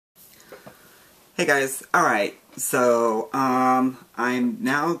Hey guys, alright, so I'm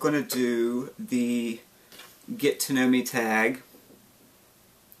now going to do the Get to Know Me tag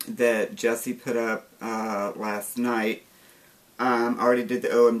that Jesse put up last night. I already did the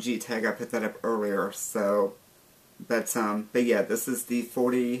OMG tag, I put that up earlier, so, but yeah, this is the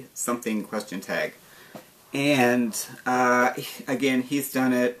 40-something question tag. And, again, he's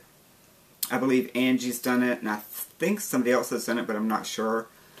done it, I believe Angie's done it, and I think somebody else has done it, but I'm not sure.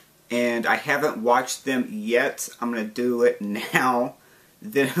 And I haven't watched them yet. I'm going to do it now.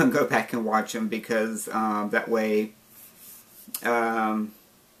 Then I'll go back and watch them because that way, I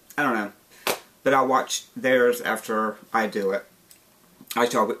don't know. But I'll watch theirs after I do it. I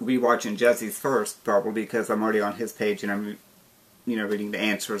shall be watching Jesse's first, probably, because I'm already on his page and I'm, reading the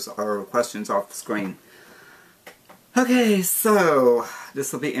answers or questions off the screen. Okay, so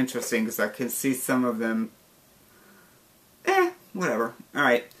this will be interesting because I can see some of them. Whatever.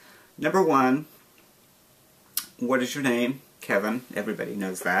 Alright. Number 1, what is your name? Kevin. Everybody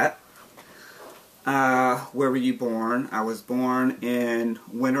knows that. Where were you born? I was born in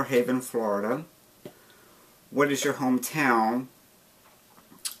Winter Haven, Florida. What is your hometown?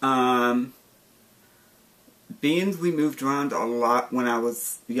 Being we moved around a lot when I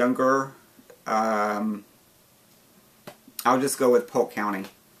was younger, I'll just go with Polk County.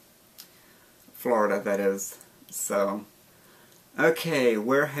 Florida, that is. So... okay,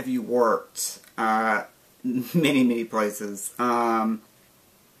 where have you worked? Many places. Oh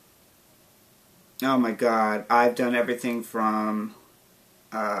my god, I've done everything from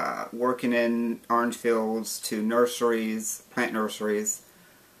working in orange fields to nurseries, plant nurseries,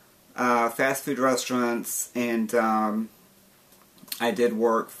 fast food restaurants, and I did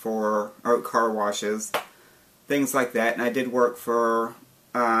work for car washes, things like that, and I did work for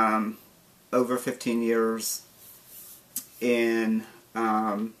over 15 years in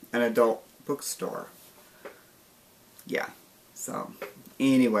an adult bookstore. Yeah, so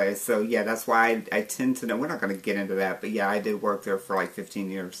anyway, so yeah, that's why I tend to know. We're not going to get into that, but yeah, I did work there for like 15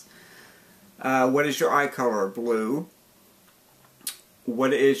 years. What is your eye color? Blue.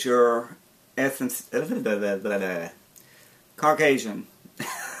 What is your essence? Caucasian.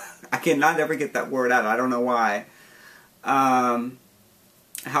 I cannot ever get that word out. I don't know why. How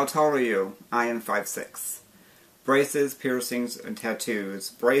tall are you? I am 5'6". Braces, piercings, and tattoos.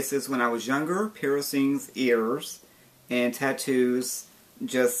 Braces when I was younger, piercings, ears, and tattoos,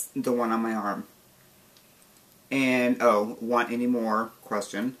 just the one on my arm. And, oh, want any more?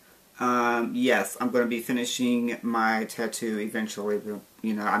 Question. Yes, I'm going to be finishing my tattoo eventually, but,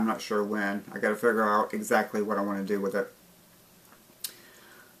 I'm not sure when. I got to figure out exactly what I want to do with it.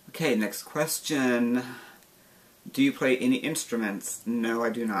 Okay, next question. Do you play any instruments? No,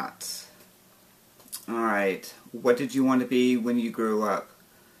 I do not. Alright, what did you want to be when you grew up?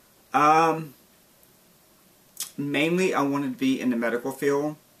 Mainly I wanted to be in the medical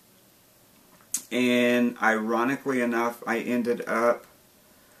field, and ironically enough, I ended up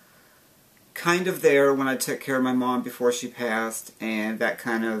kind of there when I took care of my mom before she passed, and that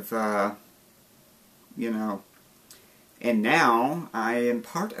kind of, and now I am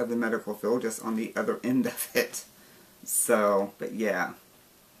part of the medical field, just on the other end of it. So, but yeah.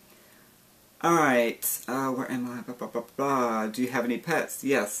 Alright, where am I? Blah, blah, blah, blah. Do you have any pets?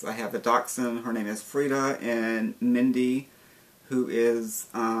 Yes, I have a dachshund. Her name is Frida, and Mindy, who is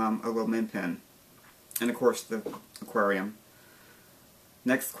a little min pin. And of course, the aquarium.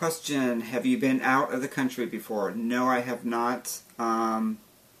 Next question. Have you been out of the country before? No, I have not. I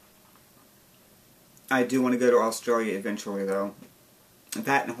do want to go to Australia eventually, though.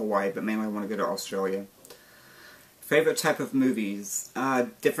 That and Hawaii, but mainly I want to go to Australia. Favorite type of movies?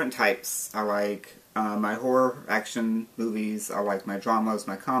 Different types. I like my horror action movies. I like my dramas,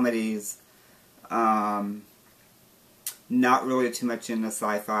 my comedies. Not really too much into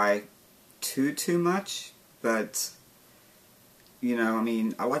sci-fi. Too much. But,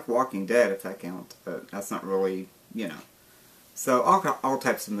 I like Walking Dead if that counts. But that's not really, So, all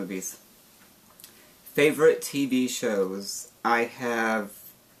types of movies. Favorite TV shows? I have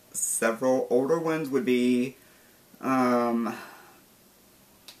several. Older ones would be... oh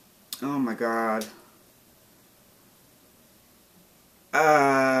my god.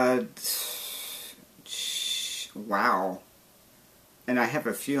 Wow. And I have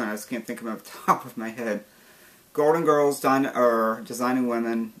a few and I just can't think of them off the top of my head. Golden Girls, Designing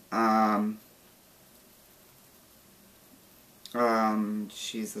Women,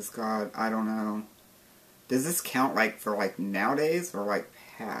 Jesus God, I don't know. Does this count for nowadays or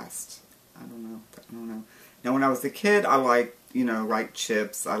past? I don't know. Now, when I was a kid, I liked, liked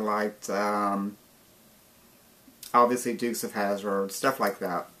Chips. I liked, obviously, Dukes of Hazzard, stuff like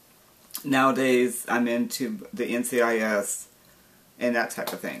that. nowadays I'm into the NCIS and that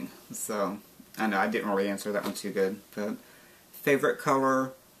type of thing. So, I know I didn't really answer that one too good. But favorite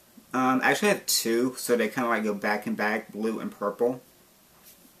color, actually I have two, so they kind of like go back and back, blue and purple.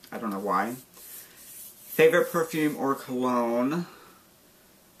 I don't know why. Favorite perfume or cologne?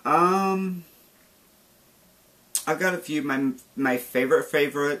 I've got a few. My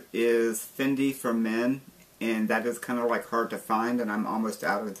favorite is Fendi for Men, and that is kind of like hard to find, and I'm almost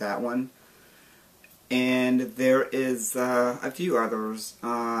out of that one. And there is a few others.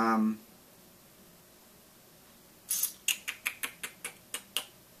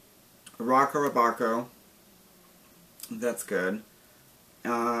 Rocco Robaco. That's good.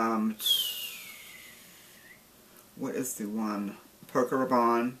 What is the one? Poker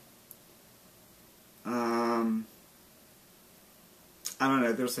Rabanne. I don't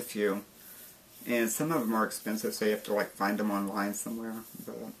know, there's a few. And some of them are expensive, so you have to like find them online somewhere.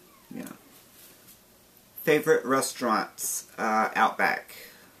 But, you know. Favorite restaurants? Outback,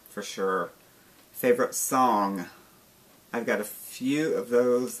 for sure. Favorite song? I've got a few of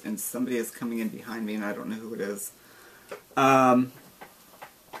those, and somebody is coming in behind me, and I don't know who it is.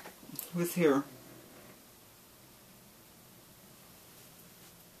 Who's here?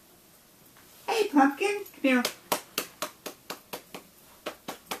 Hey, Pumpkin, come here.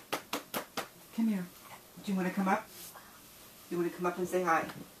 Come here. Do you want to come up? You want to come up and say hi?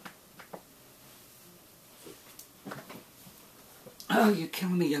 Oh, you're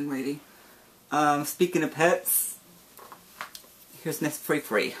killing me, young lady. Speaking of pets, here's Miss Free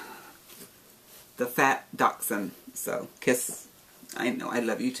Free, the fat dachshund. So, kiss. I know, I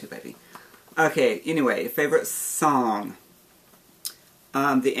love you too, baby. Okay, anyway, favorite song.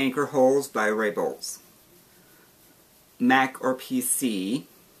 The Anchor Holes by Ray Boltz. Mac or PC.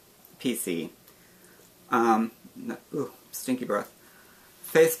 PC. Ooh, stinky breath.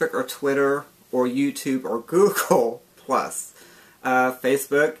 Facebook or Twitter or YouTube or Google Plus.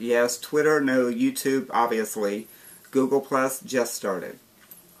 Facebook, yes. Twitter, no. YouTube, obviously. Google Plus just started.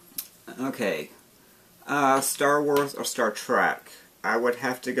 Okay. Star Wars or Star Trek? I would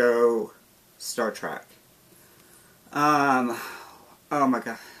have to go Star Trek. Oh my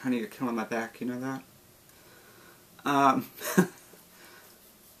god, honey, you're killing my back, you know that?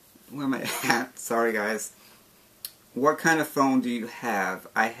 Where am I at? Sorry, guys. What kind of phone do you have?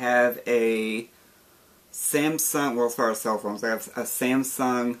 I have a Samsung, well, as far as cell phones, I have a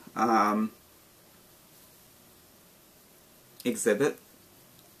Samsung Exhibit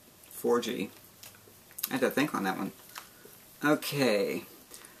 4G. I had to think on that one. Okay.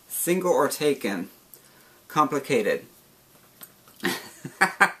 Single or taken? Complicated.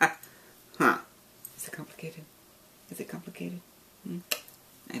 Huh. Is it complicated? Is it complicated? I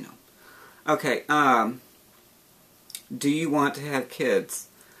know. Okay, do you want to have kids?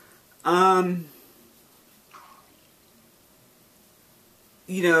 You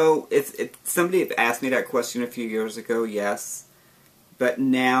know, somebody asked me that question a few years ago, yes. But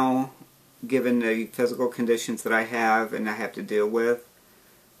now, given the physical conditions that I have and I have to deal with,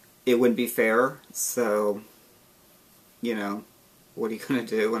 it wouldn't be fair. So, you know, what are you going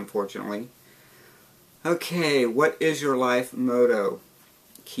to do, unfortunately? Okay, what is your life motto?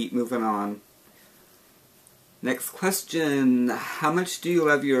 Keep moving on. Next question. How much do you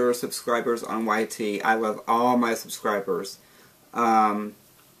love your subscribers on YT? I love all my subscribers.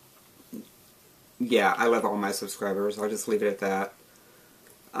 Yeah, I love all my subscribers. I'll just leave it at that.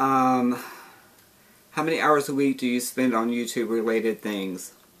 How many hours a week do you spend on YouTube related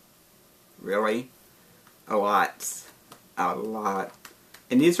things? Really? A lot. A lot.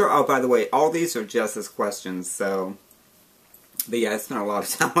 And these are, oh, by the way, all these are just as questions, so. But yeah, I spent a lot of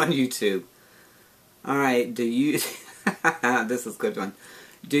time on YouTube. Alright, do you, this is a good one.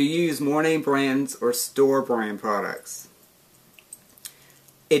 Do you use more name brands or store brand products?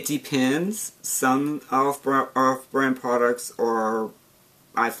 It depends. Some off-brand products are,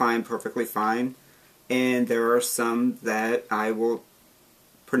 I find, perfectly fine. And there are some that I will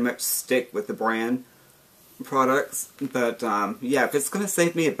pretty much stick with the brand products. But, yeah, if it's going to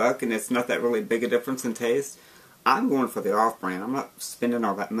save me $1 and it's not that really big a difference in taste, I'm going for the off-brand. I'm not spending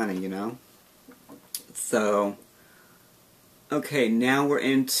all that money, you know. So, okay, now we're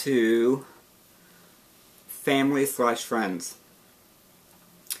into family/friends.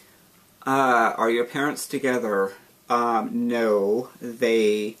 Are your parents together? No,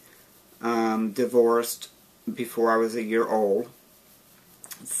 they divorced before I was a year old.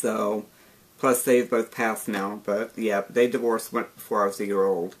 So, plus they've both passed now, but yeah, they divorced before I was a year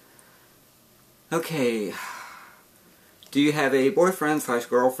old. Okay, do you have a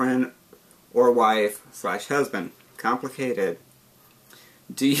boyfriend/girlfriend or wife/husband? Complicated.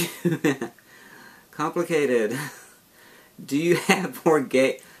 Do you... complicated. Do you have more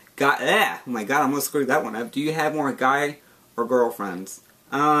gay... oh my god, I almost screwed that one up. Do you have more guy or girlfriends?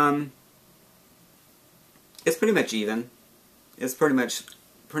 It's pretty much even. It's pretty much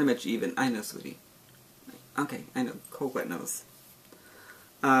even. I know, sweetie. Okay, I know. Cold wet nose.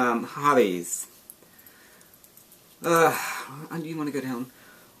 Hobbies. Do you want to go down?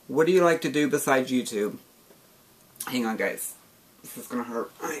 What do you like to do besides YouTube? Hang on, guys. This is gonna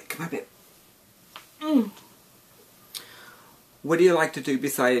hurt. Alright, come on, babe. What do you like to do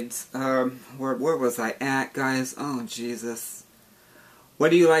besides, where was I at, guys? Oh, Jesus.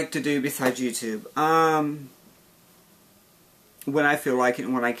 What do you like to do besides YouTube? When I feel like it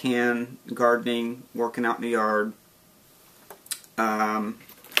and when I can, gardening, working out in the yard,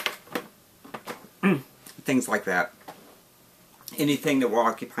 things like that. Anything that will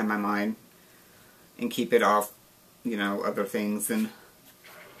occupy my mind and keep it off, you know, other things and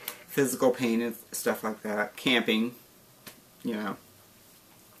physical pain and stuff like that. Camping, you know.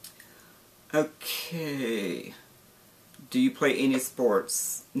 Okay. Do you play any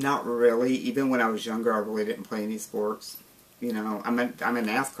sports? Not really. Even when I was younger, I really didn't play any sports. You know, I'm a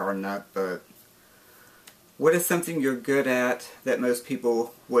NASCAR nut, but what is something you're good at that most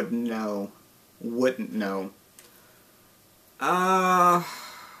people wouldn't know?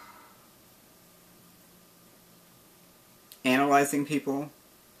 Analyzing people,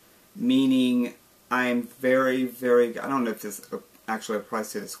 meaning I'm very, very, I don't know if this actually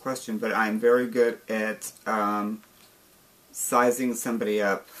applies to this question, but I'm very good at sizing somebody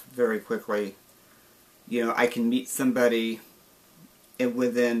up very quickly. You know, I can meet somebody and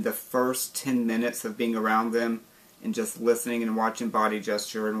within the first 10 minutes of being around them and just listening and watching body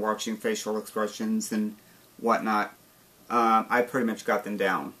gesture and watching facial expressions and whatnot, I pretty much got them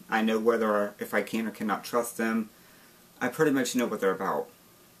down. I know whether if I can or cannot trust them. I pretty much know what they're about.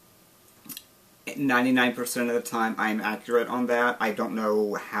 99% of the time I'm accurate on that. I don't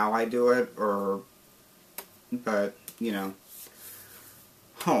know how I do it, but, you know.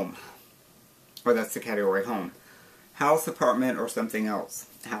 Home. Or that's the category, home. House, apartment, or something else.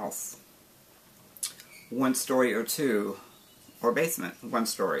 House. 1 story or 2. Or basement. 1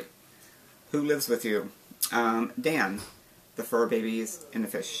 story. Who lives with you? Dan. The fur babies and the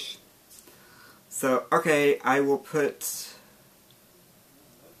fish. So, okay, I will put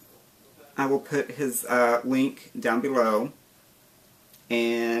his link down below,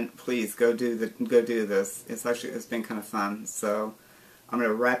 and please go do this. It's been kind of fun. So I'm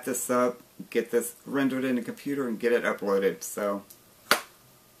gonna wrap this up, get this rendered in the computer, and get it uploaded. So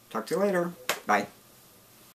talk to you later. Bye.